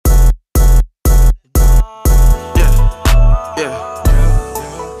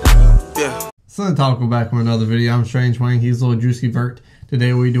Talk back with another video. I'm Strange Wayne. He's Little Juicy Vert.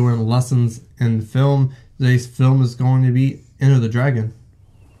 Today we're doing lessons in film. Today's film is going to be Enter the Dragon.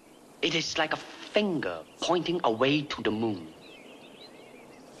 It is like a finger pointing away to the moon.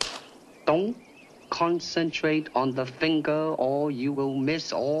 Don't concentrate on the finger or you will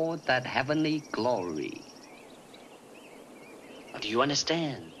miss all that heavenly glory. Do you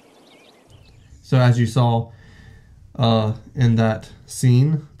understand? So as you saw in that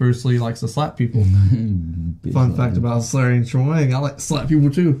scene, Bruce Lee likes to slap people. Fun fact about Strange Wayne, I like to slap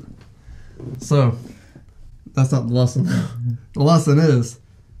people too. So that's not the lesson. The lesson is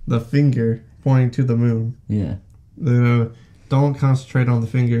the finger pointing to the moon. Yeah. Don't concentrate on the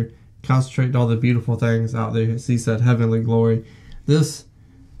finger. Concentrate on all the beautiful things out there. As he said, heavenly glory. This,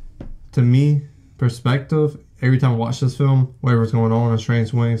 to me, perspective, every time I watch this film, whatever's going on in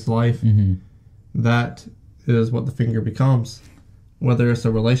Strange Wayne's life, that is what the finger becomes. Whether it's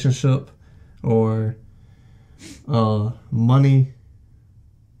a relationship or money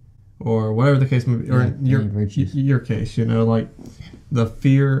or whatever the case may be, or your case, like the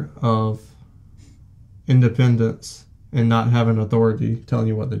fear of independence and not having authority telling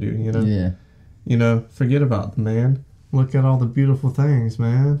you what to do, forget about the man. Look at all the beautiful things,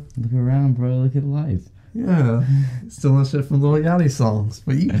 man. Look around, bro. Look at life. Yeah. Stealing shit from Lil Yachty songs,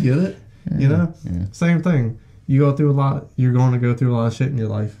 but you get it. Yeah. Same thing. You're going to go through a lot of shit in your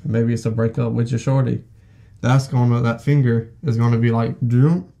life. Maybe it's a breakup with your shorty. That finger is going to be like,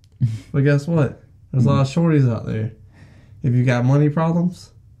 doom. But guess what? There's a lot of shorties out there. If you got money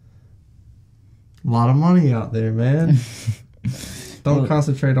problems, a lot of money out there, man. Don't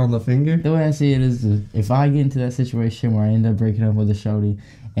concentrate on the finger. The way I see it is, if I get into that situation where I end up breaking up with a shorty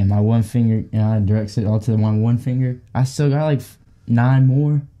and my one finger, and I direct it all to my one finger, I still got like 9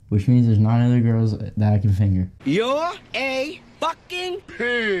 more, which means there's 9 other girls that I can finger. You're a fucking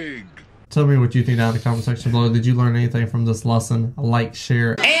pig. Tell me what you think down in the comment section below. Did you learn anything from this lesson? Like,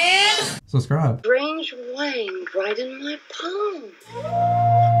 share, and subscribe. Strange Wayne right in my palm.